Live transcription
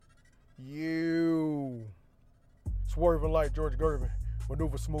You swerving like George Gervin,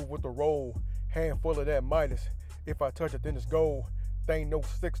 maneuver smooth with the roll, handful of that Midas. If I touch it, then it's gold. Thing no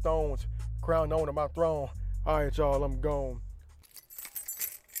 6 stones, crown on my throne. Alright, y'all, I'm gone.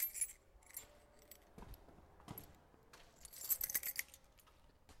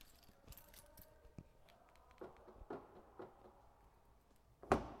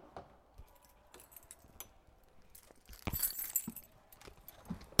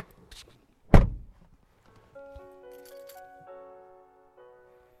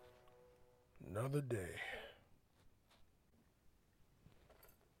 Another day.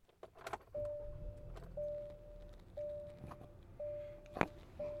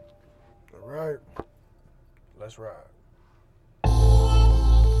 All right, let's ride.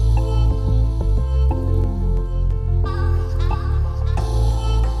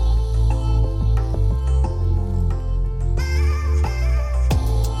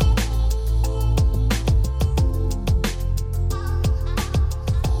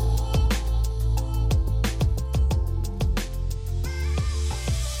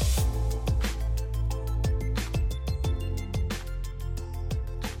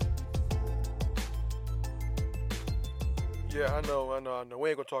 Yeah, I know. We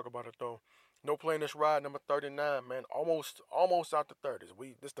ain't gonna talk about it though. No playing this ride number 39, man. Almost out the 30s.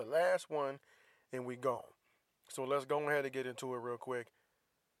 This the last one, and we gone. So let's go ahead and get into it real quick.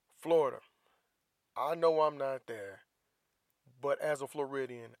 Florida. I know I'm not there, but as a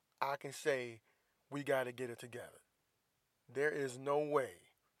Floridian, I can say we gotta get it together. There is no way,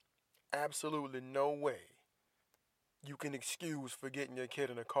 absolutely no way, you can excuse forgetting your kid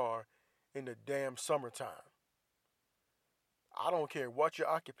in a car in the damn summertime. I don't care what your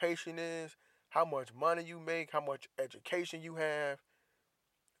occupation is, how much money you make, how much education you have.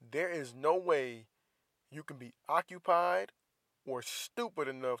 There is no way you can be occupied or stupid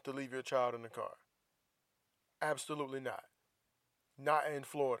enough to leave your child in the car. Absolutely not. Not in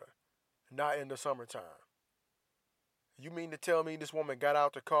Florida. Not in the summertime. You mean to tell me this woman got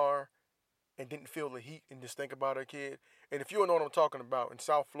out the car and didn't feel the heat and just think about her kid? And if you don't know what I'm talking about, in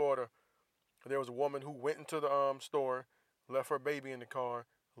South Florida, there was a woman who went into the store, left her baby in the car.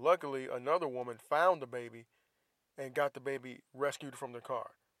 Luckily, another woman found the baby and got the baby rescued from the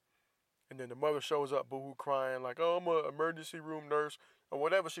car. And then the mother shows up, boohoo, crying like, "Oh, I'm an emergency room nurse," or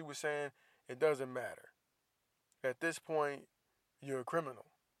whatever she was saying. It doesn't matter. At this point, you're a criminal.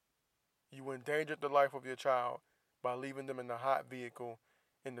 You endangered the life of your child by leaving them in a hot vehicle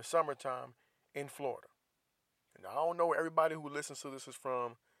in the summertime in Florida. And I don't know where everybody who listens to this is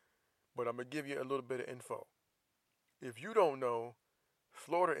from, but I'm going to give you a little bit of info. If you don't know,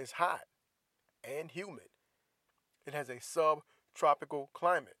 Florida is hot and humid. It has a subtropical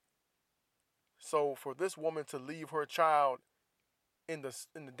climate. So for this woman to leave her child in the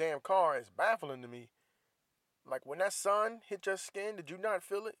damn car is baffling to me. Like when that sun hit your skin, did you not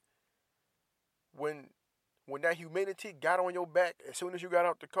feel it? When when that humidity got on your back as soon as you got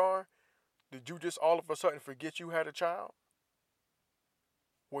out the car, did you just all of a sudden forget you had a child?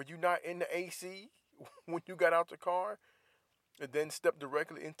 Were you not in the AC when you got out the car and then stepped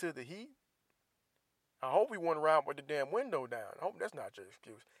directly into the heat? I hope we want to ride with the damn window down. I hope that's not your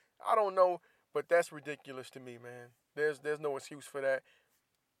excuse. I don't know, but that's ridiculous to me, man. There's no excuse for that.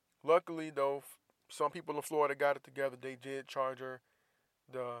 Luckily, though, some people in Florida got it together. They did charge her.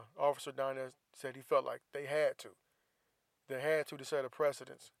 The officer down there said he felt like they had to. They had to set a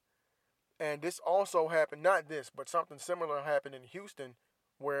precedence. And this also happened, not this, but something similar happened in Houston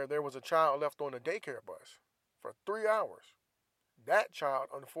where there was a child left on a daycare bus for 3 hours. That child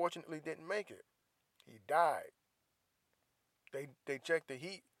unfortunately didn't make it. He died. They checked the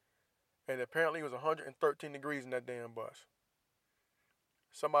heat, and apparently it was 113 degrees in that damn bus.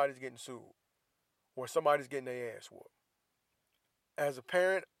 Somebody's getting sued, or somebody's getting their ass whooped. As a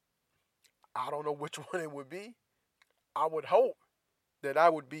parent, I don't know which one it would be. I would hope that I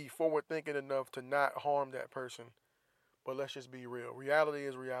would be forward thinking enough to not harm that person. But let's just be real. Reality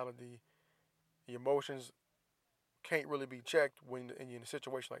is reality. The emotions can't really be checked when in a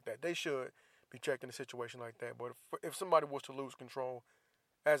situation like that. They should be checked in a situation like that. But if somebody was to lose control,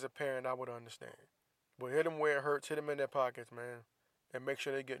 as a parent, I would understand. But hit them where it hurts. Hit them in their pockets, man. And make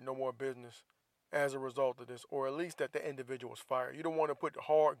sure they get no more business as a result of this. Or at least that the individual is fired. You don't want to put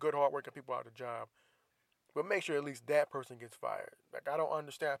good, hard-working people out of job. But make sure at least that person gets fired. Like, I don't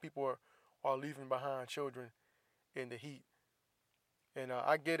understand how people are leaving behind children in the heat. And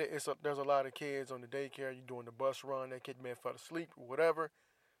I get it. There's a lot of kids on the daycare. You're doing the bus run. That kid may have fell asleep or whatever.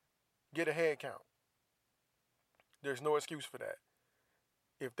 Get a head count. There's no excuse for that.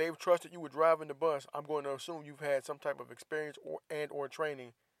 If they've trusted you with driving the bus, I'm going to assume you've had some type of experience or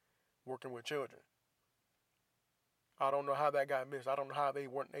training working with children. I don't know how that got missed. I don't know how they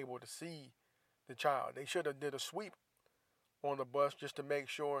weren't able to see the child. They should have did a sweep on the bus just to make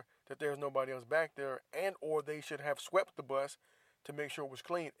sure that there's nobody else back there, and or they should have swept the bus to make sure it was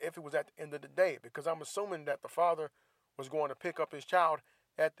clean if it was at the end of the day, because I'm assuming that the father was going to pick up his child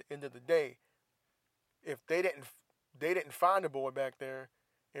at the end of the day. If they didn't find the boy back there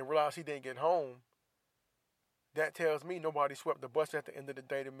and realize he didn't get home, that tells me nobody swept the bus at the end of the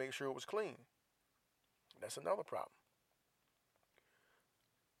day to make sure it was clean. That's another problem.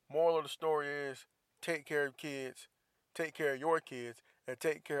 Moral of the story is take care of kids, take care of your kids, and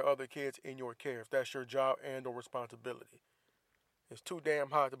take care of other kids in your care if that's your job and or responsibility. It's too damn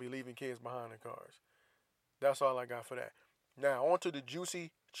hot to be leaving kids behind in cars. That's all I got for that. Now, on to the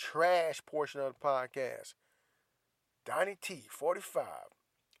juicy trash portion of the podcast. Donnie T, 45,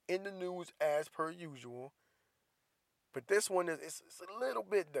 in the news as per usual. But this one it's a little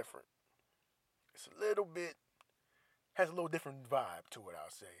bit different. It's a little bit, has a little different vibe to it, I'll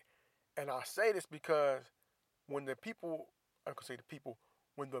say. And I say this because when the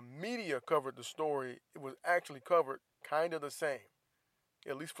media covered the story, it was actually covered kind of the same.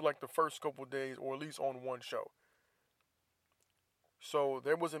 At least for like the first couple of days, or at least on one show. So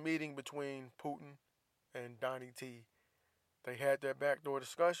there was a meeting between Putin and Donnie T. They had their backdoor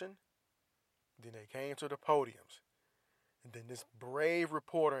discussion. Then they came to the podiums. And then this brave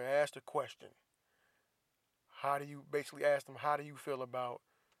reporter asked a question. How do you feel about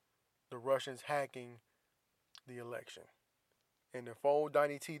the Russians hacking the election? And if old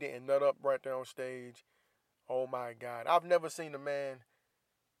Donnie T didn't nut up right there on stage, oh my God. I've never seen a man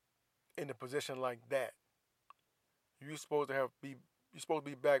in a position like that. You're supposed to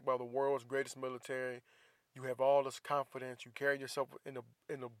be backed by the world's greatest military. You have all this confidence. You carry yourself in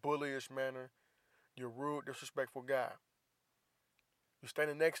a bullyish manner. You're a rude, disrespectful guy. You're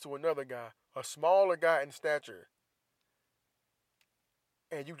standing next to another guy, a smaller guy in stature,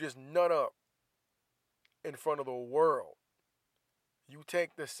 and you just nut up in front of the world. You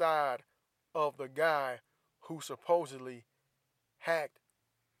take the side of the guy who supposedly hacked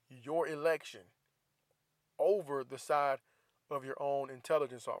your election over the side of your own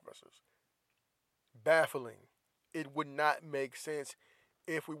intelligence officers. Baffling. It would not make sense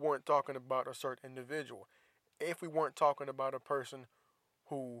if we weren't talking about a certain individual. If we weren't talking about a person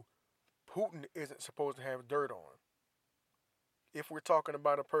who Putin isn't supposed to have dirt on. If we're talking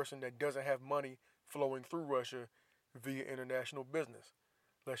about a person that doesn't have money flowing through Russia via international business.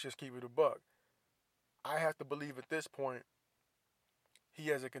 Let's just keep it a buck. I have to believe at this point he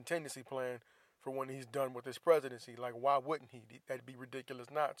has a contingency plan for when he's done with his presidency. Like, why wouldn't he? That'd be ridiculous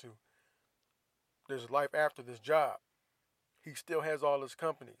not to. There's life after this job. He still has all his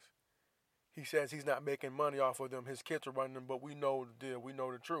companies. He says he's not making money off of them. His kids are running them, but we know the deal. We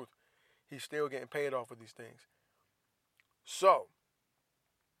know the truth. He's still getting paid off of these things. So,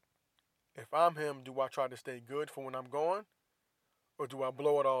 if I'm him, do I try to stay good for when I'm gone? Or do I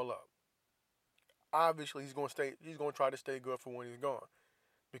blow it all up? Obviously, he's going to try to stay good for when he's gone.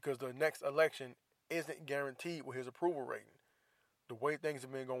 Because the next election isn't guaranteed with his approval rating. The way things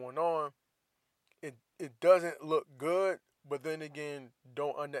have been going on, it doesn't look good. But then again,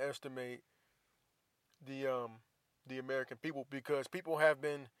 don't underestimate the American people, because people have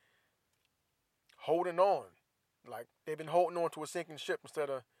been holding on. Like, they've been holding on to a sinking ship instead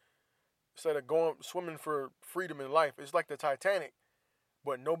of going swimming for freedom in life. It's like the Titanic,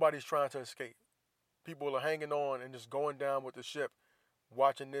 but nobody's trying to escape. People are hanging on and just going down with the ship,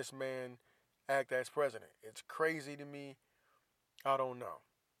 watching this man act as president. It's crazy to me. I don't know.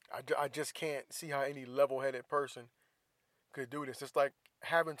 I just can't see how any level-headed person could do this. It's like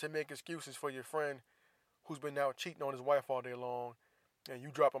having to make excuses for your friend who's been out cheating on his wife all day long, and you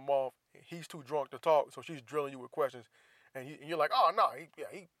drop him off. He's too drunk to talk, so she's drilling you with questions, and you're like, oh no,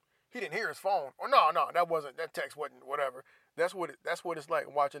 he didn't hear his phone, or no, that text wasn't, whatever. That's what it's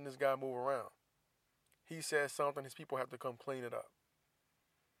like watching this guy move around. He says something, his people have to come clean it up.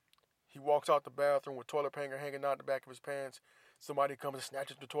 He walks out the bathroom with toilet paper hanging out the back of his pants. Somebody comes and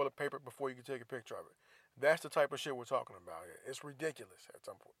snatches the toilet paper before you can take a picture of it. That's the type of shit we're talking about here. It's ridiculous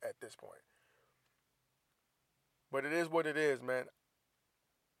at this point. But it is what it is, man.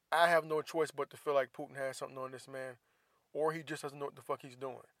 I have no choice but to feel like Putin has something on this man, or he just doesn't know what the fuck he's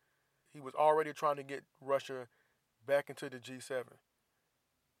doing. He was already trying to get Russia back into the G7.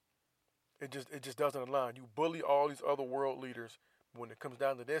 It just doesn't align. You bully all these other world leaders. When it comes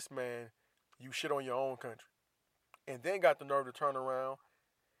down to this man, you shit on your own country. And then got the nerve to turn around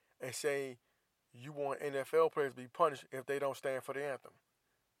and say you want NFL players to be punished if they don't stand for the anthem.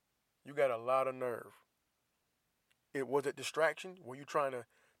 You got a lot of nerve. Was it distraction? Were you trying to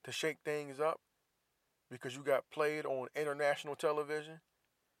to shake things up because you got played on international television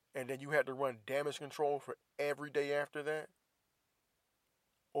and then you had to run damage control for every day after that?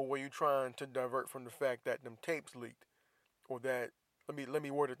 Or were you trying to divert from the fact that them tapes leaked? Or that, let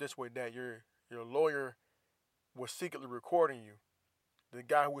me word it this way, that your lawyer was secretly recording you. The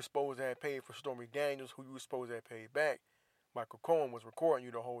guy who was supposed to have paid for Stormy Daniels, who you were supposed to have paid back, Michael Cohen, was recording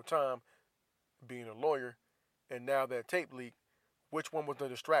you the whole time, being a lawyer. And now that tape leaked, which one was the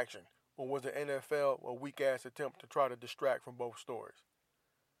distraction? Or was the NFL a weak ass attempt to try to distract from both stories?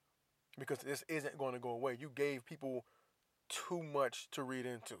 Because this isn't going to go away. You gave people too much to read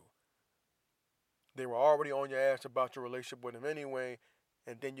into. They were already on your ass about your relationship with him anyway,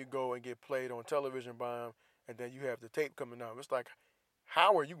 and then you go and get played on television by him, and then you have the tape coming out. It's like,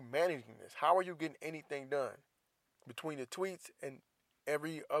 how are you managing this? How are you getting anything done? Between the tweets and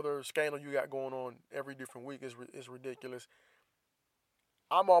every other scandal you got going on every different week is ridiculous.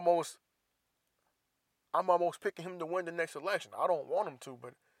 I'm almost picking him to win the next election. I don't want him to,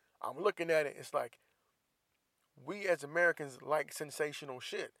 but I'm looking at it. It's like, we as Americans like sensational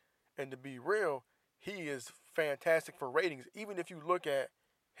shit. And to be real, he is fantastic for ratings. Even if you look at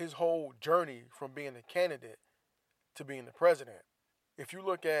his whole journey from being a candidate to being the president. If you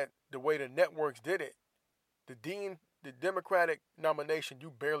look at the way the networks did it, the Democratic nomination,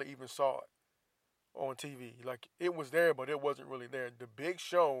 you barely even saw it on TV. Like, it was there, but it wasn't really there. The big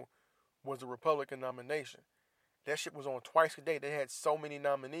show was the Republican nomination. That shit was on twice a day. They had so many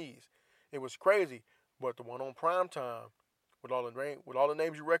nominees. It was crazy. But the one on primetime, with all the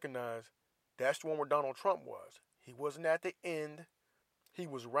names you recognize, that's the one where Donald Trump was. He wasn't at the end. He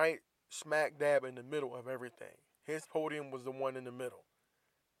was right smack dab in the middle of everything. His podium was the one in the middle.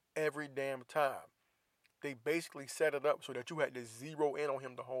 Every damn time. They basically set it up so that you had to zero in on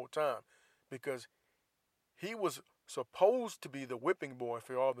him the whole time. Because he was supposed to be the whipping boy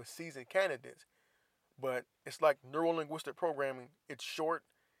for all the seasoned candidates. But it's like neuro-linguistic programming. It's short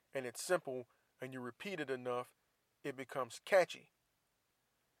and it's simple, and you repeat it enough, it becomes catchy.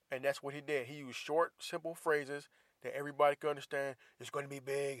 And that's what he did. He used short, simple phrases that everybody could understand. It's going to be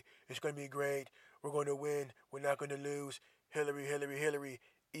big. It's going to be great. We're going to win. We're not going to lose. Hillary, Hillary, Hillary.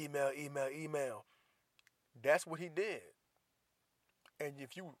 Email, email, email. That's what he did. And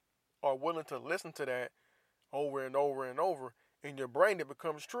if you are willing to listen to that over and over and over, in your brain it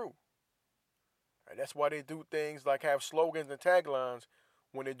becomes true. And that's why they do things like have slogans and taglines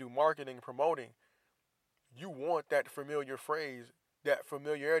when they do marketing and promoting. You want that familiar phrase. That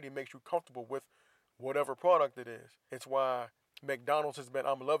familiarity makes you comfortable with whatever product it is. It's why McDonald's has been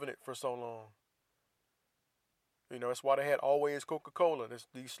I'm loving it for so long. You know, it's why they had always Coca-Cola.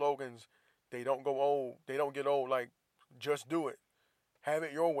 These slogans, they don't go old. They don't get old. Like, just do it. Have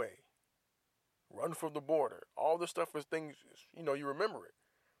it your way. Run for the border. All this stuff is things, you remember it.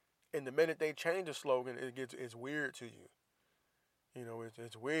 And the minute they change the slogan, it's weird to you.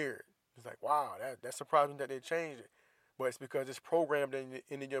 It's weird. It's like, wow, that's surprising that they changed it. But it's because it's programmed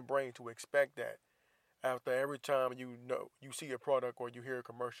in your brain to expect that. After every time you see a product or you hear a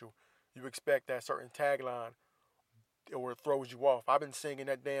commercial, you expect that certain tagline or it throws you off. I've been singing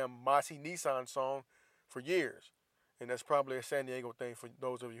that damn Mossy Nissan song for years. And that's probably a San Diego thing for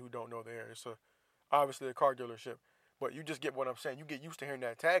those of you who don't know the area. It's obviously a car dealership. But you just get what I'm saying. You get used to hearing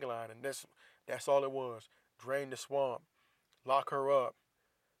that tagline, and that's all it was. Drain the swamp. Lock her up.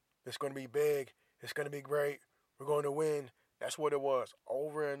 It's going to be big. It's going to be great. We're going to win. That's what it was.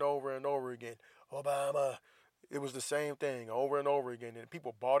 Over and over and over again. Obama. It was the same thing over and over again. And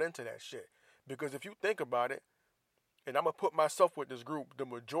people bought into that shit. Because if you think about it, and I'm going to put myself with this group, the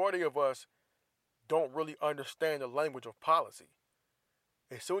majority of us don't really understand the language of policy.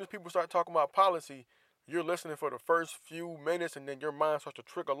 As soon as people start talking about policy, you're listening for the first few minutes and then your mind starts to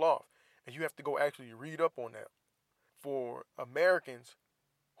trickle off. And you have to go actually read up on that. For Americans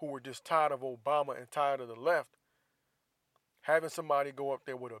who were just tired of Obama and tired of the left, having somebody go up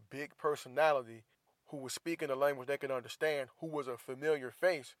there with a big personality who was speaking a language they could understand, who was a familiar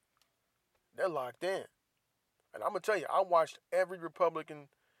face, they're locked in. And I'm going to tell you, I watched every Republican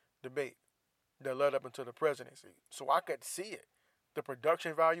debate that led up into the presidency. So I could see it. The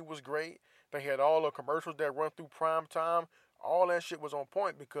production value was great. They had all the commercials that run through prime time. All that shit was on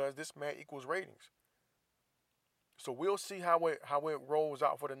point because this man equals ratings. So we'll see how it rolls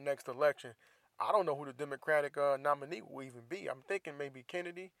out for the next election. I don't know who the Democratic nominee will even be. I'm thinking maybe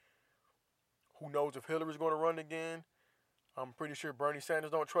Kennedy. Who knows if Hillary's going to run again? I'm pretty sure Bernie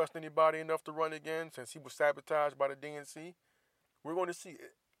Sanders don't trust anybody enough to run again since he was sabotaged by the DNC. We're going to see.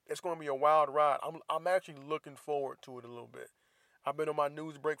 It's going to be a wild ride. I'm actually looking forward to it a little bit. I've been on my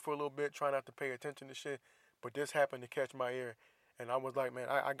news break for a little bit, trying not to pay attention to shit, but this happened to catch my ear. And I was like, man,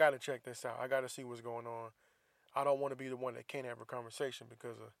 I got to check this out. I got to see what's going on. I don't want to be the one that can't have a conversation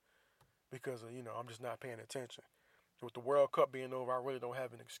because of I'm just not paying attention. With the World Cup being over, I really don't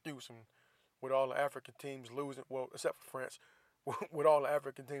have an excuse. And with all the African teams losing, well, except for France, with all the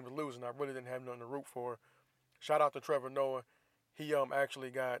African teams losing, I really didn't have nothing to root for. Shout out to Trevor Noah. He actually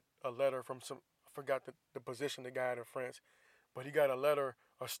got a letter from I forgot the position the guy had in France, but he got a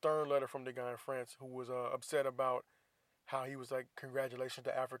stern letter from the guy in France who was upset about how he was like, congratulations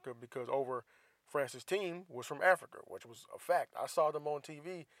to Africa because over France's team was from Africa, which was a fact. I saw them on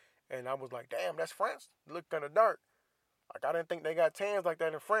TV and I was like, damn, that's France. They look kind of dark. Like, I didn't think they got tans like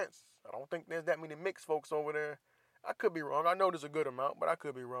that in France. I don't think there's that many mixed folks over there. I could be wrong. I know there's a good amount, but I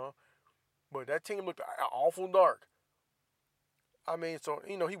could be wrong. But that team looked awful dark. I mean, so,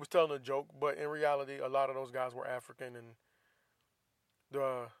 he was telling a joke, but in reality, a lot of those guys were African. And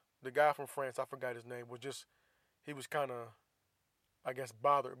the guy from France, I forgot his name, he was kind of, I guess,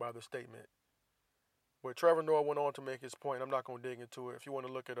 bothered by the statement. But Trevor Noah went on to make his point. I'm not going to dig into it. If you want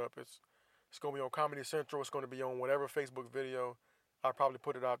to look it up, it's going to be on Comedy Central. It's going to be on whatever Facebook video. I'll probably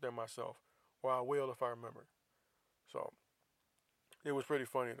put it out there myself. Or I will if I remember. So, it was pretty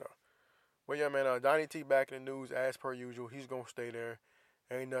funny, though. But yeah, man, Donnie T back in the news as per usual. He's going to stay there.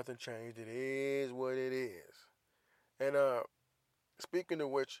 Ain't nothing changed. It is what it is. And speaking of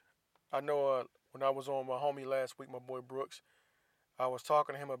which, I know when I was on my homie last week, my boy Brooks, I was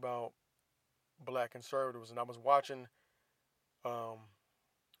talking to him about black conservatives, and I was watching the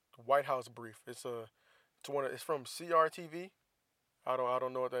White House brief. It's from CRTV. I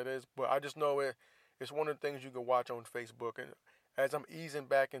don't know what that is, but I just know it's one of the things you can watch on Facebook. And as I'm easing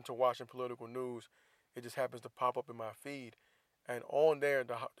back into watching political news, it just happens to pop up in my feed. And on there,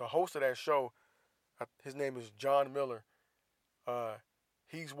 the host of that show, his name is John Miller.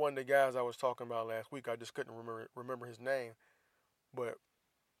 He's one of the guys I was talking about last week. I just couldn't remember his name. But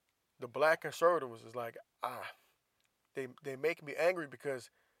the black conservatives is like, they make me angry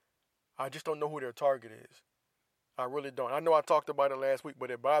because I just don't know who their target is. I really don't. I know I talked about it last week, but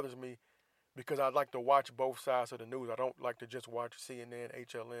it bothers me because I like to watch both sides of the news. I don't like to just watch CNN,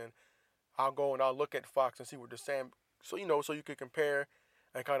 HLN. I'll go and I'll look at Fox and see what they're saying. So, so you can compare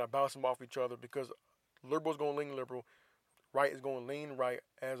and kind of bounce them off each other because liberal's going to lean liberal. Right is going to lean right,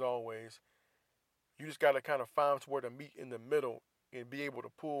 as always. You just got to kind of find where to meet in the middle and be able to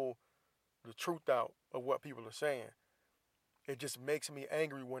pull the truth out of what people are saying. It just makes me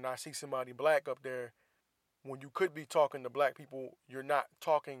angry when I see somebody black up there. When you could be talking to black people, you're not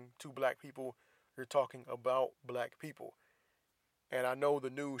talking to black people. You're talking about black people. And I know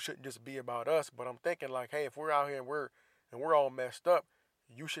the news shouldn't just be about us, but I'm thinking like, hey, if we're out here and we're all messed up,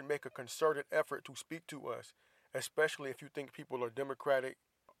 you should make a concerted effort to speak to us, especially if you think people are Democratic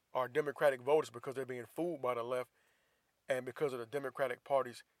voters because they're being fooled by the left and because of the Democratic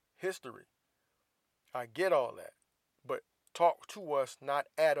Party's history. I get all that, but talk to us, not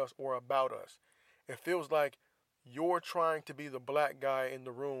at us or about us. It feels like you're trying to be the black guy in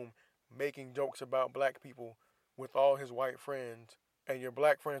the room making jokes about black people with all his white friends, and your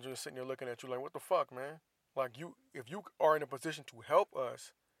black friends are just sitting there looking at you like, what the fuck, man? Like, if you are in a position to help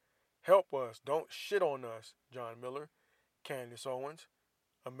us. Don't shit on us, John Miller, Candace Owens,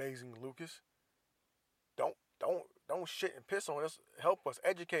 Amazing Lucas. Don't shit and piss on us. Help us,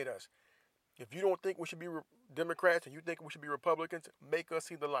 educate us. If you don't think we should be Democrats and you think we should be Republicans, make us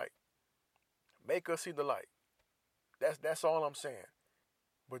see the light. Make us see the light. That's all I'm saying.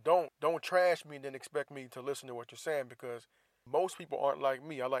 But don't trash me and then expect me to listen to what you're saying, because most people aren't like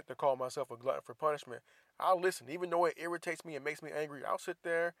me. I like to call myself a glutton for punishment. I'll listen. Even though it irritates me and makes me angry, I'll sit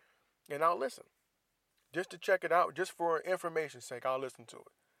there and I'll listen. Just to check it out, just for information's sake, I'll listen to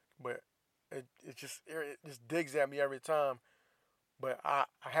it. But it just digs at me every time. But I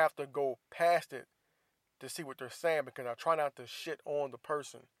have to go past it to see what they're saying, because I try not to shit on the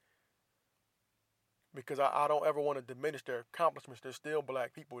person. Because I don't ever want to diminish their accomplishments. They're still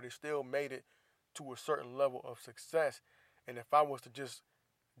black people. They still made it to a certain level of success. And if I was to just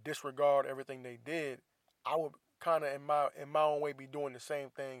disregard everything they did, I would kind of in my own way be doing the same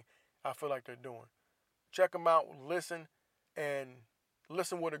thing I feel like they're doing. Check them out, listen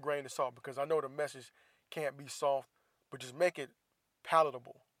with a grain of salt, because I know the message can't be soft, but just make it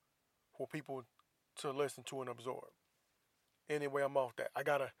palatable for people to listen to and absorb. Anyway, I'm off that. I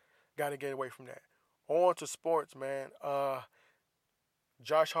gotta get away from that. On to sports, man.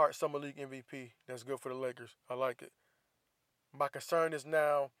 Josh Hart, Summer League MVP. That's good for the Lakers. I like it. My concern is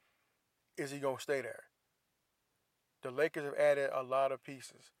now, is he going to stay there? The Lakers have added a lot of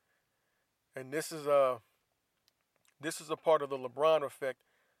pieces. And this is a part of the LeBron effect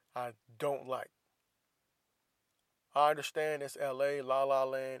I don't like. I understand it's LA, La La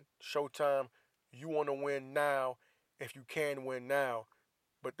Land, Showtime. You want to win now if you can win now.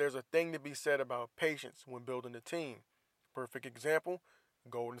 But there's a thing to be said about patience when building a team. Perfect example,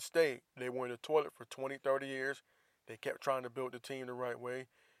 Golden State. They were in the toilet for 20, 30 years. They kept trying to build the team the right way,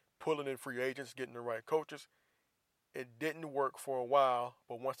 pulling in free agents, getting the right coaches. It didn't work for a while,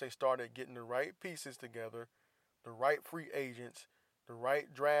 but once they started getting the right pieces together, the right free agents, the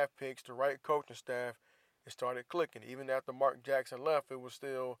right draft picks, the right coaching staff, it started clicking. Even after Mark Jackson left, it was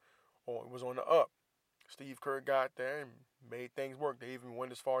still, or it was on the up. Steve Kerr got there and made things work. They even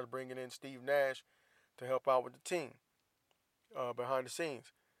went as far as bringing in Steve Nash to help out with the team behind the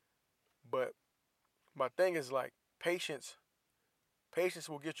scenes. But my thing is like patience. Patience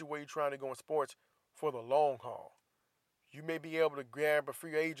will get you where you're trying to go in sports for the long haul. You may be able to grab a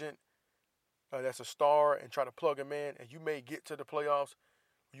free agent that's a star and try to plug him in, and you may get to the playoffs.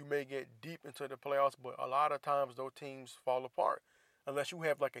 You may get deep into the playoffs, but a lot of times those teams fall apart unless you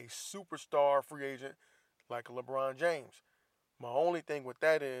have like a superstar free agent like LeBron James. My only thing with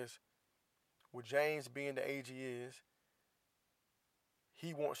that is, with James being the age he is,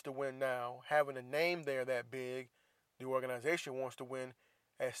 he wants to win now. Having a name there that big, the organization wants to win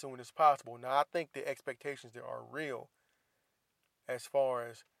as soon as possible. Now, I think the expectations there are real as far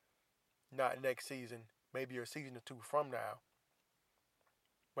as not next season, maybe a season or two from now.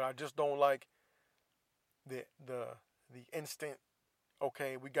 But I just don't like the instant,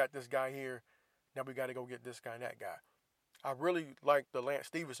 okay, we got this guy here, now we got to go get this guy and that guy. I really like the Lance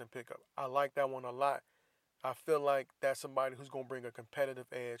Stevenson pickup. I like that one a lot. I feel like that's somebody who's going to bring a competitive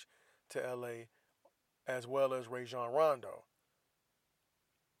edge to LA as well as Rajon Rondo.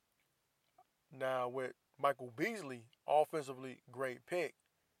 Now, with Michael Beasley, offensively great pick.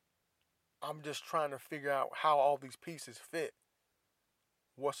 I'm just trying to figure out how all these pieces fit.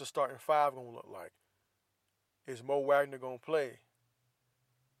 What's the starting five going to look like? Is Mo Wagner going to play?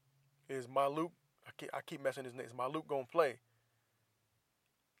 Is Maluk, I keep messing his name, is Maluk going to play?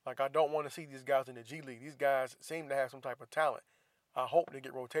 Like, I don't want to see these guys in the G League. These guys seem to have some type of talent. I hope they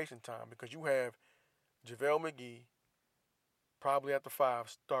get rotation time because you have JaVale McGee probably at the 5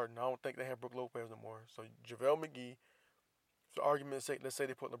 starting. I don't think they have Brook Lopez no more. So JaVale McGee, for argument's sake, let's say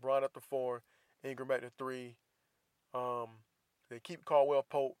they put LeBron at the 4, Ingram at the 3. They keep Caldwell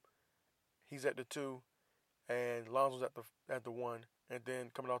Pope. He's at the 2. And Lonzo's at the 1. And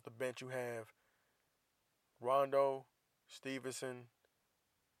then coming off the bench, you have Rondo, Stevenson,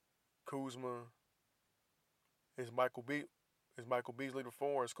 Kuzma. Is Michael Beasley the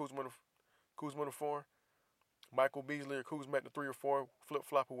 4? Is Kuzma the 4? Michael Beasley or Kuzma at the 3 or 4, flip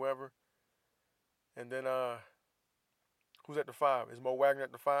flop whoever. And then who's at the 5? Is Mo Wagner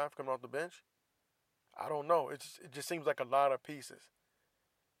at the 5 coming off the bench? I don't know. It just seems like a lot of pieces.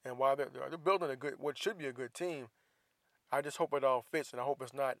 And while they're building what should be a good team, I just hope it all fits, and I hope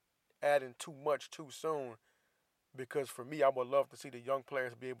it's not adding too much too soon. Because for me, I would love to see the young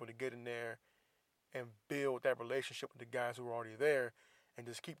players be able to get in there and build that relationship with the guys who are already there, and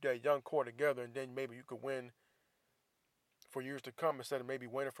just keep that young core together, and then maybe you could win for years to come instead of maybe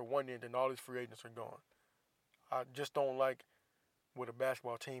winning for 1 year and then all these free agents are gone. I just don't like with a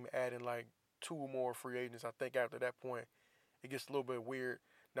basketball team adding like 2 more free agents. I think after that point, it gets a little bit weird.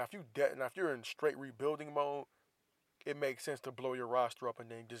 Now, if you're in straight rebuilding mode, it makes sense to blow your roster up and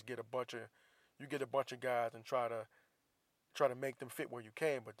then just get a bunch of guys and try to make them fit where you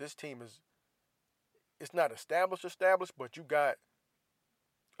can. But this team it's not established, but you got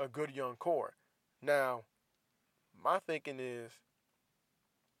a good young core. Now, my thinking is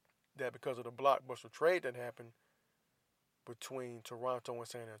that because of the blockbuster trade that happened between Toronto and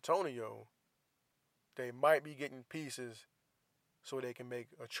San Antonio, they might be getting pieces so they can make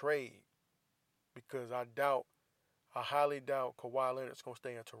a trade. Because I highly doubt Kawhi Leonard's going to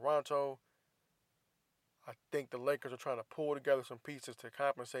stay in Toronto. I think the Lakers are trying to pull together some pieces to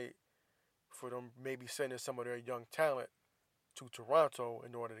compensate for them maybe sending some of their young talent to Toronto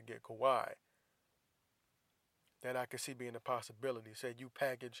in order to get Kawhi. That I could see being a possibility. Say you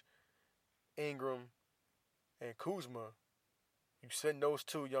package Ingram and Kuzma, you send those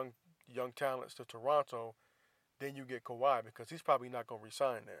 2 young talents to Toronto, then you get Kawhi because he's probably not going to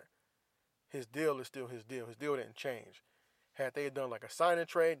resign there. His deal is still his deal. His deal didn't change. Had they done like a signing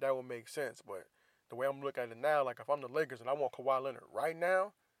trade, that would make sense. But the way I'm looking at it now, like if I'm the Lakers and I want Kawhi Leonard right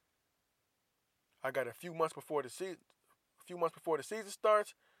now, I got a few months before the season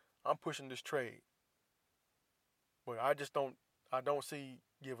starts, I'm pushing this trade. But I don't see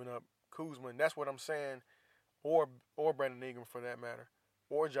giving up Kuzma, and that's what I'm saying, or Brandon Ingram for that matter,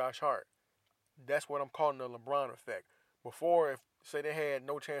 or Josh Hart. That's what I'm calling the LeBron effect. Before, if say they had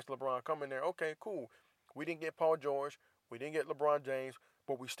no chance of LeBron coming there, okay, cool. We didn't get Paul George. We didn't get LeBron James.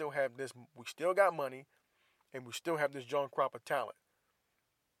 But we still have this. We still got money. And we still have this young crop of talent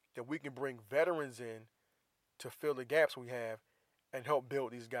that we can bring veterans in to fill the gaps we have and help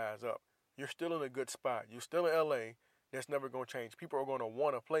build these guys up. You're still in a good spot. You're still in LA. That's never going to change. People are going to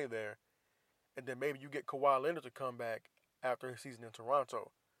want to play there. And then maybe you get Kawhi Leonard to come back after his season in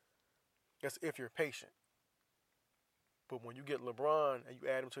Toronto. That's if you're patient. But when you get LeBron and you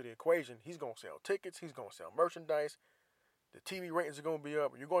add him to the equation, he's going to sell tickets. He's going to sell merchandise. The TV ratings are going to be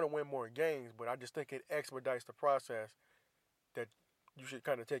up. You're going to win more games. But I just think it expedites the process that you should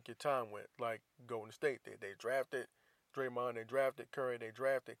kind of take your time with. Like Golden State, they drafted Draymond, they drafted Curry, they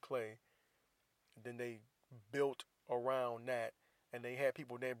drafted Clay. Then they built around that. And they had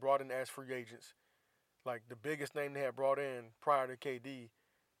people they brought in as free agents. Like the biggest name they had brought in prior to KD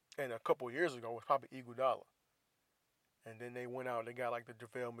and a couple of years ago was probably Iguodala. And then they went out, they got like the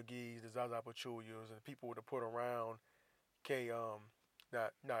JaVale McGee's, the Zaza Pachulias, and people to put around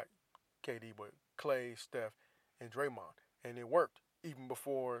not KD, but Clay, Steph, and Draymond. And it worked even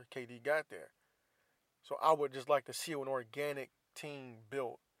before KD got there. So I would just like to see an organic team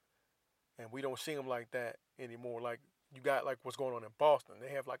built. And we don't see them like that anymore. Like you got like what's going on in Boston. They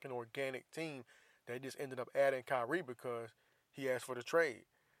have like an organic team. They just ended up adding Kyrie because he asked for the trade.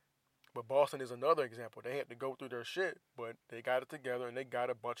 But Boston is another example. They had to go through their shit, but they got it together and they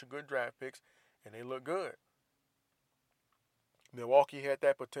got a bunch of good draft picks and they look good. Milwaukee had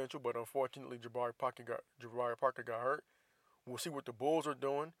that potential, but unfortunately Jabari Parker got hurt. We'll see what the Bulls are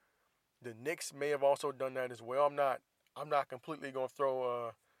doing. The Knicks may have also done that as well. I'm not completely gonna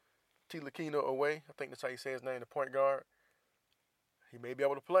throw Ntilikina away. I think that's how you say his name, the point guard. He may be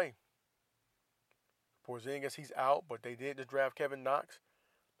able to play. Porzingis, he's out, but they did just draft Kevin Knox,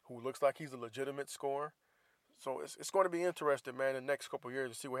 who looks like he's a legitimate scorer. So it's going to be interesting, man, in the next couple of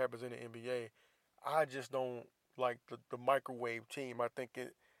years to see what happens in the NBA. I just don't like the microwave team. I think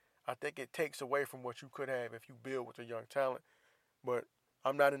it takes away from what you could have if you build with a young talent. But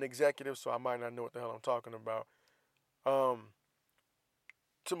I'm not an executive, so I might not know what the hell I'm talking about.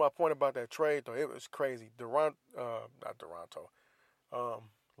 To my point about that trade, though, it was crazy. LeBronto,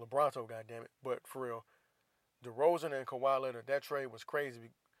 goddammit. But for real, DeRozan and Kawhi Leonard, that trade was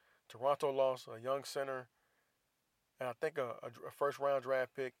crazy. Toronto lost a young center and I think a first-round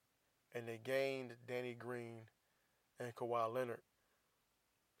draft pick, and they gained Danny Green and Kawhi Leonard.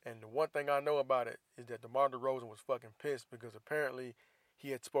 And the one thing I know about it is that DeMar DeRozan was fucking pissed because apparently he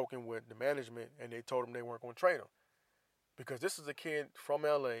had spoken with the management and they told him they weren't going to trade him. Because this is a kid from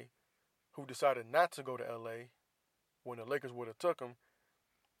LA who decided not to go to LA when the Lakers would have took him.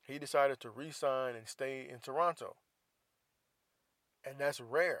 He decided to re-sign and stay in Toronto. And that's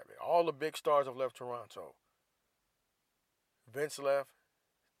rare. I mean, all the big stars have left Toronto. Vince left.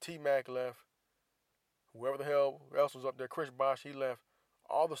 T-Mac left. Whoever the hell else was up there, Chris Bosh, he left.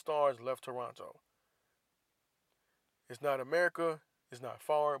 All the stars left Toronto. It's not America. It's not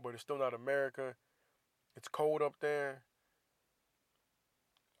far, but it's still not America. It's cold up there.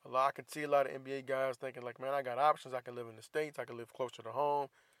 I can see a lot of NBA guys thinking like, man, I got options. I can live in the States. I can live closer to home.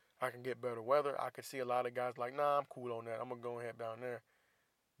 I can get better weather. I could see a lot of guys like, nah, I'm cool on that. I'm going to go ahead down there.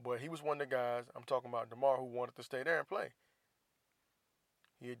 But he was one of the guys, I'm talking about DeMar, who wanted to stay there and play.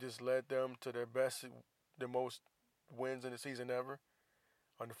 He had just led them to their best, the most wins in the season ever.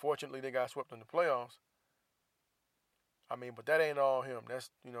 Unfortunately, they got swept in the playoffs. I mean, but that ain't all him.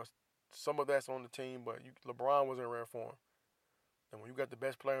 That's, some of that's on the team, but LeBron was in rare form. And when you got the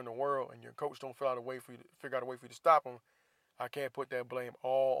best player in the world and your coach don't figure out a way for you to stop him, I can't put that blame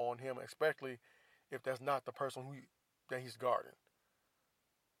all on him, especially if that's not the person that he's guarding.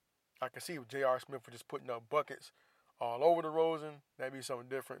 I can see if J.R. Smith was just putting up buckets all over DeRozan, that'd be something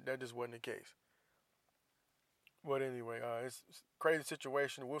different. That just wasn't the case. But anyway, it's a crazy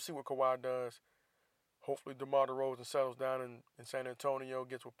situation. We'll see what Kawhi does. Hopefully DeMar DeRozan settles down in San Antonio,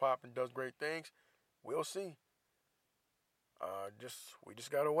 gets with Pop and does great things. We'll see. We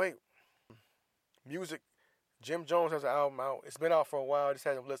just gotta wait. Music. Jim Jones has an album out. It's been out for a while. I just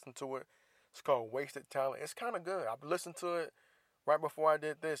haven't listened to it. It's called Wasted Talent. It's kind of good. I've listened to it right before I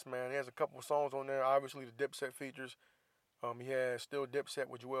did this, man. He has a couple of songs on there. Obviously, the Dipset features. He has Still Dipset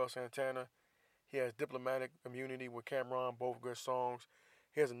with Joel Santana. He has Diplomatic Immunity with Cameron. Both good songs.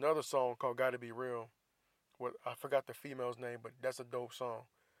 He has another song called Gotta Be Real. I forgot the female's name, but that's a dope song.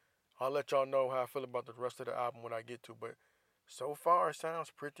 I'll let y'all know how I feel about the rest of the album when I get to. But so far, it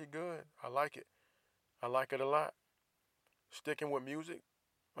sounds pretty good. I like it. I like it a lot. Sticking with music,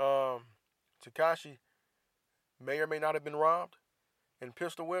 Tekashi may or may not have been robbed and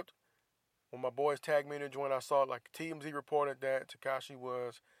pistol whipped. When my boys tagged me in the joint, I saw TMZ reported that Tekashi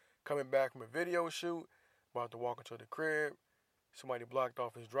was coming back from a video shoot. About to walk into the crib. Somebody blocked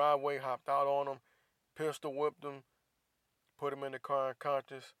off his driveway, hopped out on him, pistol whipped him, put him in the car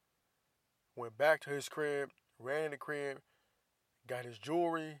unconscious, went back to his crib, ran in the crib, got his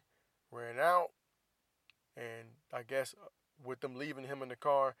jewelry, ran out, and I guess with them leaving him in the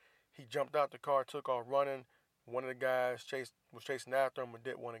car, he jumped out the car, took off running. One of the guys was chasing after him but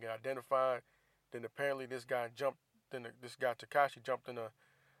didn't want to get identified. Then apparently this guy Takashi jumped in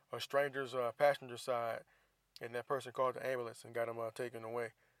a stranger's passenger side, and that person called the ambulance and got him taken away.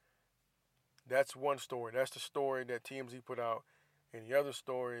 That's one story. That's the story that TMZ put out. And the other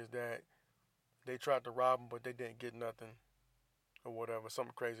story is that they tried to rob him, but they didn't get nothing or whatever,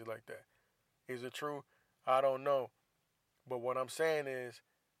 something crazy like that. Is it true? I don't know. But what I'm saying is,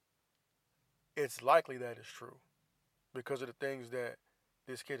 it's likely that it's true because of the things that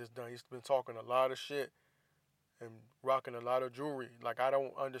this kid has done. He's been talking a lot of shit and rocking a lot of jewelry. Like, I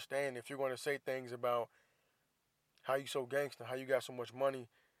don't understand if you're going to say things about how you so gangster, how you got so much money,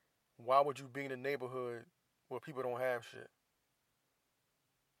 why would you be in a neighborhood where people don't have shit?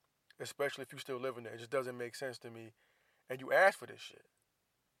 Especially if you still living there. It just doesn't make sense to me. And you ask for this shit.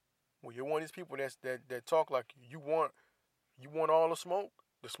 Well, you're one of these people that talk like you want all the smoke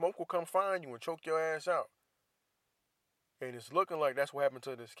will come find you and choke your ass out. And it's looking like that's what happened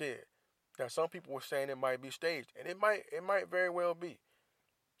to this kid. Now, some people were saying it might be staged, and it might very well be.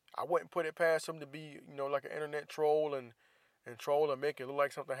 I wouldn't put it past him to be, like an internet troll and troll and make it look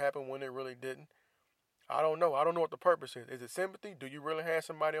like something happened when it really didn't. I don't know. I don't know what the purpose is. Is it sympathy? Do you really have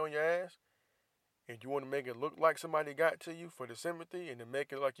somebody on your ass? And you want to make it look like somebody got to you for the sympathy and to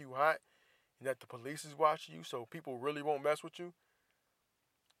make it like you hot and that the police is watching you so people really won't mess with you?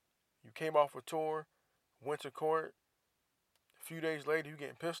 You came off a tour, went to court. A few days later, you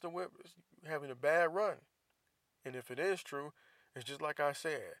getting pistol whipped. You're having a bad run. And if it is true, it's just like I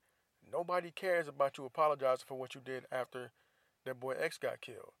said. Nobody cares about you apologizing for what you did after that boy X got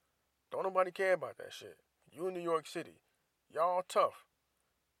killed. Don't nobody care about that shit. You in New York City. Y'all tough.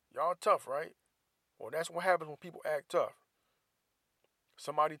 Y'all tough, right? Well, that's what happens when people act tough.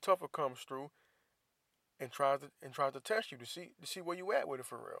 Somebody tougher comes through and tries to test you to see where you at with it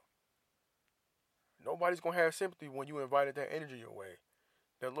for real. Nobody's gonna have sympathy when you invited that energy your way.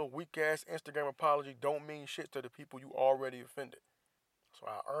 That little weak ass Instagram apology don't mean shit to the people you already offended. So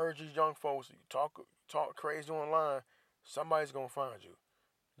I urge these young folks, you talk crazy online, somebody's gonna find you.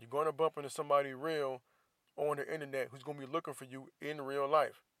 You're gonna bump into somebody real on the internet who's gonna be looking for you in real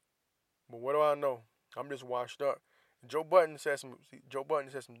life. But what do I know? I'm just washed up. Joe Budden said some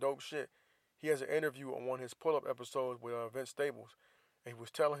dope shit. He has an interview on one of his pull-up episodes with Vince Staples. And he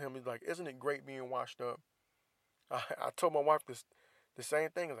was telling him, he's like, isn't it great being washed up? I told my wife the same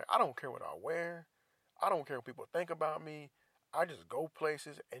thing. I was like, I don't care what I wear. I don't care what people think about me. I just go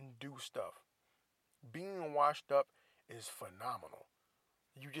places and do stuff. Being washed up is phenomenal.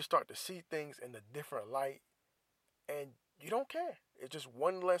 You just start to see things in a different light and you don't care. It's just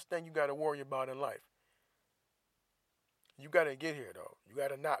one less thing you got to worry about in life. You got to get here, though. You got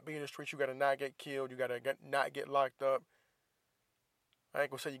to not be in the streets. You got to not get killed. You got to not get locked up. I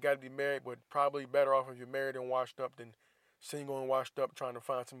ain't going to say you got to be married, but probably better off if you're married and washed up than single and washed up trying to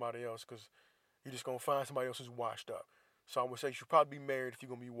find somebody else, because you're just going to find somebody else who's washed up. So I would say you should probably be married if you're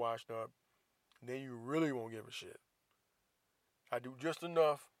going to be washed up. And then you really won't give a shit. I do just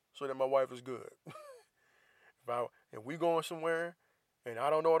enough so that my wife is good. If we going somewhere and I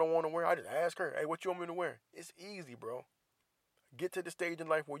don't know what I want to wear, I just ask her, hey, what you want me to wear? It's easy, bro. Get to the stage in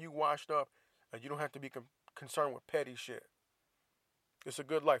life where you washed up and you don't have to be concerned with petty shit. It's a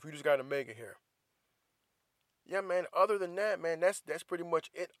good life. You just got to make it here. Yeah, man, other than that, man, that's pretty much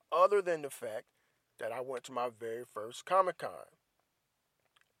it. Other than the fact that I went to my very first Comic-Con.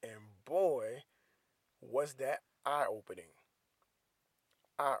 And boy, was that eye-opening.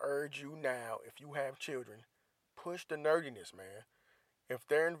 I urge you now, if you have children, push the nerdiness, man. If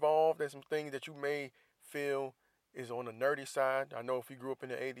they're involved in some things that you may feel is on the nerdy side, I know if you grew up in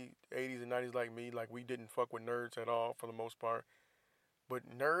the 80s and 90s like me, like we didn't fuck with nerds at all for the most part.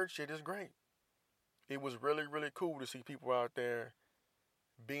 But nerd shit is great. It was really, really cool to see people out there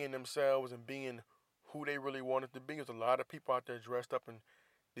being themselves and being who they really wanted to be. There's a lot of people out there dressed up in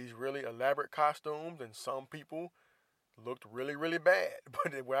these really elaborate costumes, and some people looked really, really bad,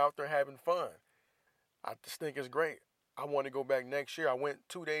 but they were out there having fun. I just think it's great. I want to go back next year. I went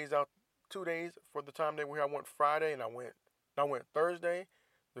 2 days for the time they were here. I went Friday and I went Thursday,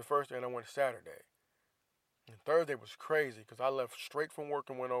 the first day, and I went Saturday. And Thursday was crazy because I left straight from work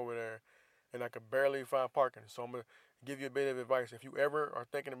and went over there, and I could barely find parking. So I'm going to give you a bit of advice. If you ever are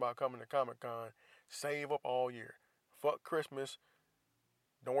thinking about coming to Comic-Con, save up all year. Fuck Christmas.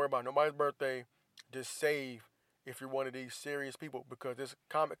 Don't worry about nobody's birthday. just save if you're one of these serious people, because this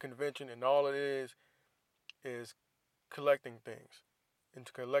comic convention and all it is collecting things. And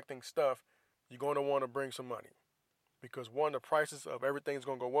collecting stuff, you're going to want to bring some money, because one, the prices of everything's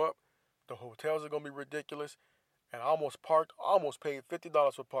going to go up. The hotels are going to be ridiculous. And I almost paid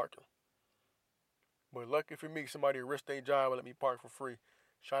 $50 for parking. But lucky for me, somebody risked their job and let me park for free.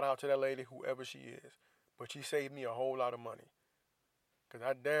 Shout out to that lady, whoever she is. But she saved me a whole lot of money. Because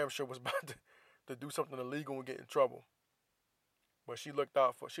I damn sure was about to do something illegal and get in trouble. But she looked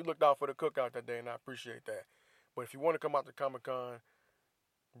out for the cookout that day, and I appreciate that. But if you want to come out to Comic Con,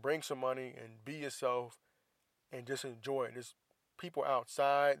 bring some money and be yourself and just enjoy it. There's people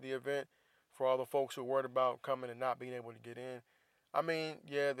outside the event for all the folks who are worried about coming and not being able to get in. I mean,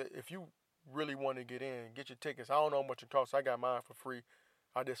 yeah, if you really want to get in, get your tickets. I don't know how much it costs. I got mine for free.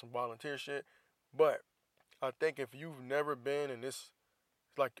 I did some volunteer shit. But I think if you've never been and this is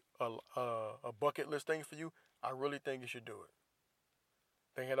like a bucket list thing for you, I really think you should do it.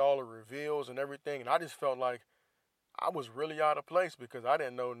 They had all the reveals and everything, and I just felt like I was really out of place because I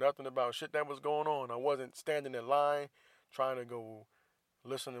didn't know nothing about shit that was going on. I wasn't standing in line trying to go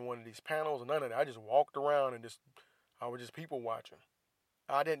listen to one of these panels or none of that. I just walked around and I was just people watching.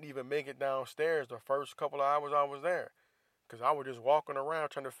 I didn't even make it downstairs the first couple of hours I was there because I was just walking around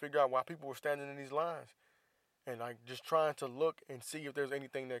trying to figure out why people were standing in these lines and like just trying to look and see if there's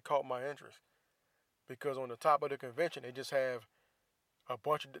anything that caught my interest. Because on the top of the convention, they just have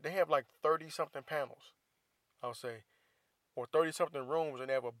they have like 30 something panels, I'll say, or 30 something rooms, and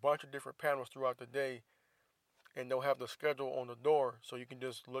they have a bunch of different panels throughout the day, and they'll have the schedule on the door so you can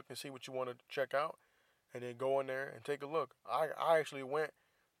just look and see what you want to check out and then go in there and take a look. I actually went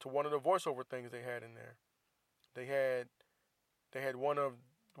to one of the voiceover things they had in there. They had one of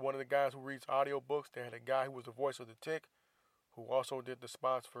the guys who reads audiobooks. They had a guy who was the voice of the Tick, who also did the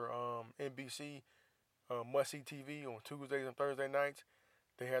spots for NBC Must See TV on Tuesdays and Thursday nights.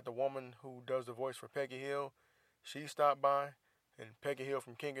 They had the woman who does the voice for Peggy Hill. She stopped by, and Peggy Hill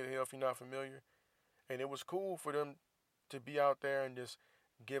from King of the Hill, if you're not familiar. And it was cool for them to be out there and just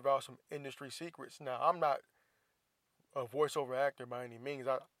give out some industry secrets. Now, I'm not a voiceover actor by any means.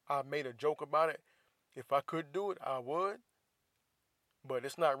 I made a joke about it. If I could do it, I would. But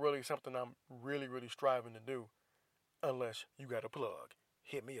it's not really something I'm really, really striving to do. Unless you got a plug.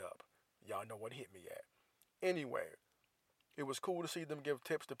 Hit me up. Y'all know what hit me at. Anyway, it was cool to see them give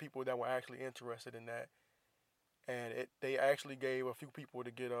tips to people that were actually interested in that. And they actually gave a few people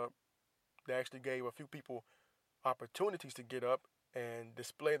to get up. They actually gave a few people opportunities to get up and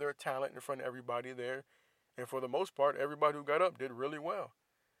display their talent in front of everybody there. And for the most part, everybody who got up did really well.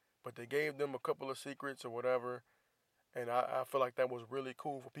 But they gave them a couple of secrets or whatever. And I feel like that was really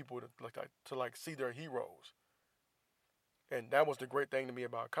cool for people to see their heroes. And that was the great thing to me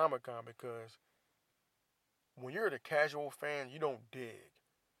about Comic-Con, because when you're the casual fan, you don't dig.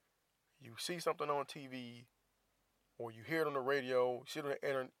 You see something on TV, or you hear it on the radio,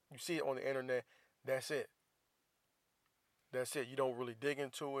 you see it on the internet, that's it. That's it. You don't really dig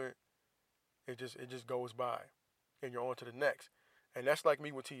into it. It just goes by, and you're on to the next. And that's like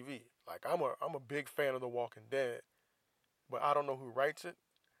me with TV. Like I'm a big fan of The Walking Dead, but I don't know who writes it.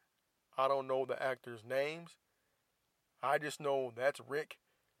 I don't know the actors' names. I just know that's Rick,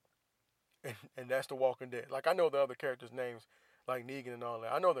 and that's The Walking Dead. Like I know the other characters' names, like Negan and all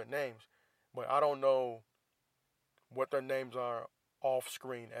that. I know their names, but I don't know what their names are off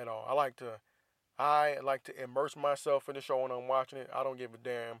screen at all. I like to immerse myself in the show when I'm watching it. I don't give a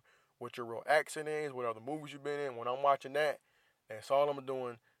damn what your real accent is, what other movies you've been in. When I'm watching that, that's all I'm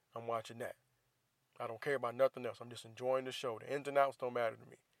doing. I'm watching that. I don't care about nothing else. I'm just enjoying the show. The ins and outs don't matter to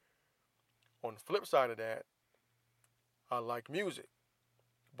me. On the flip side of that, I like music,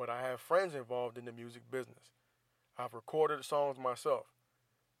 but I have friends involved in the music business. I've recorded songs myself.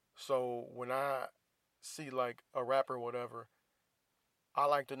 So when I see like a rapper or whatever, I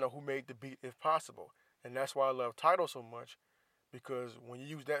like to know who made the beat if possible. And that's why I love Tidal so much, because when you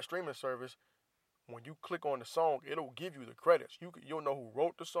use that streaming service, when you click on the song, it'll give you the credits. You'll know who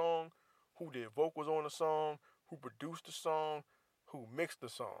wrote the song, who did vocals on the song, who produced the song, who mixed the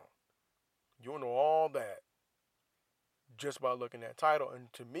song. You'll know all that just by looking at Tidal.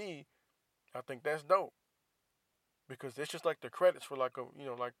 And to me, I think that's dope, because it's just like the credits for like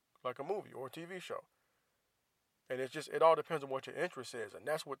a movie or a TV show. And it all depends on what your interest is, and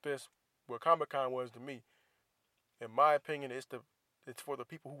that's what Comic-Con was to me. In my opinion, it's for the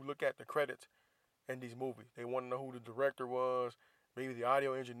people who look at the credits in these movies. They want to know who the director was, maybe the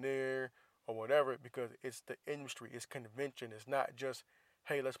audio engineer or whatever, because it's the industry, it's convention. It's not just,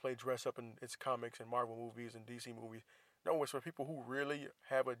 hey, let's play dress up in its comics and Marvel movies and DC movies. No, it's for people who really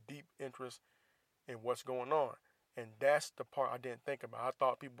have a deep interest and what's going on. And that's the part I didn't think about. I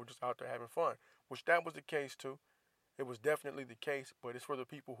thought people were just out there having fun, which that was the case too. It was definitely the case, but it's for the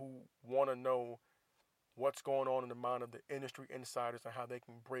people who want to know what's going on in the mind of the industry insiders and how they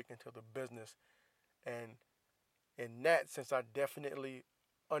can break into the business. And in that sense, I definitely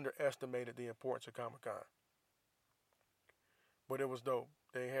underestimated the importance of Comic-Con. But it was dope.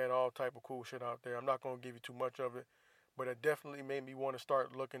 They had all type of cool shit out there. I'm not going to give you too much of it, but it definitely made me want to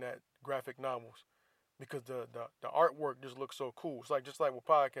start looking at graphic novels because the artwork just looks so cool. It's like just like with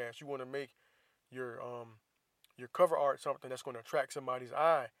podcasts, you want to make your cover art something that's going to attract somebody's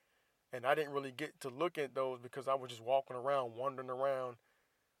eye. And I didn't really get to look at those because I was just walking around, wandering around,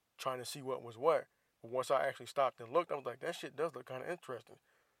 trying to see what was what. But once I actually stopped and looked, I was like, that shit does look kind of interesting.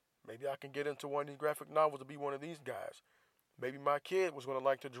 Maybe I can get into one of these graphic novels to be one of these guys. Maybe my kid was going to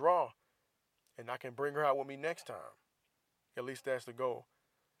like to draw, and I can bring her out with me next time. At least that's the goal.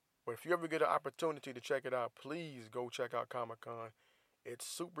 But if you ever get an opportunity to check it out, please go check out Comic-Con. It's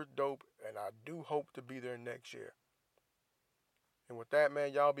super dope, and I do hope to be there next year. And with that,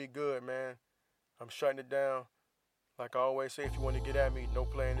 man, y'all be good, man. I'm shutting it down. Like I always say, if you want to get at me,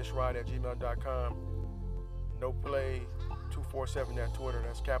 noplayinthisride@gmail.com. Noplay247 at Twitter.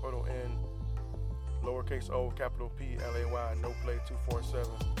 That's capital N, lowercase o, capital P, L-A-Y. Noplay247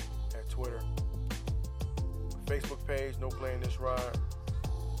 at Twitter. Facebook page, No Playing This Ride.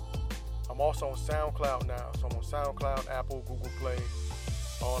 I'm also on SoundCloud now. So I'm on SoundCloud, Apple, Google Play,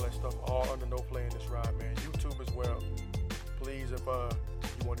 all that stuff, all under No Playing This Ride, man. YouTube as well. Please, if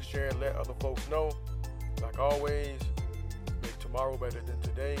you want to share it, let other folks know. Like always, make tomorrow better than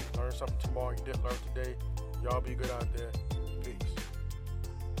today. Learn something tomorrow you didn't learn today. Y'all be good out there.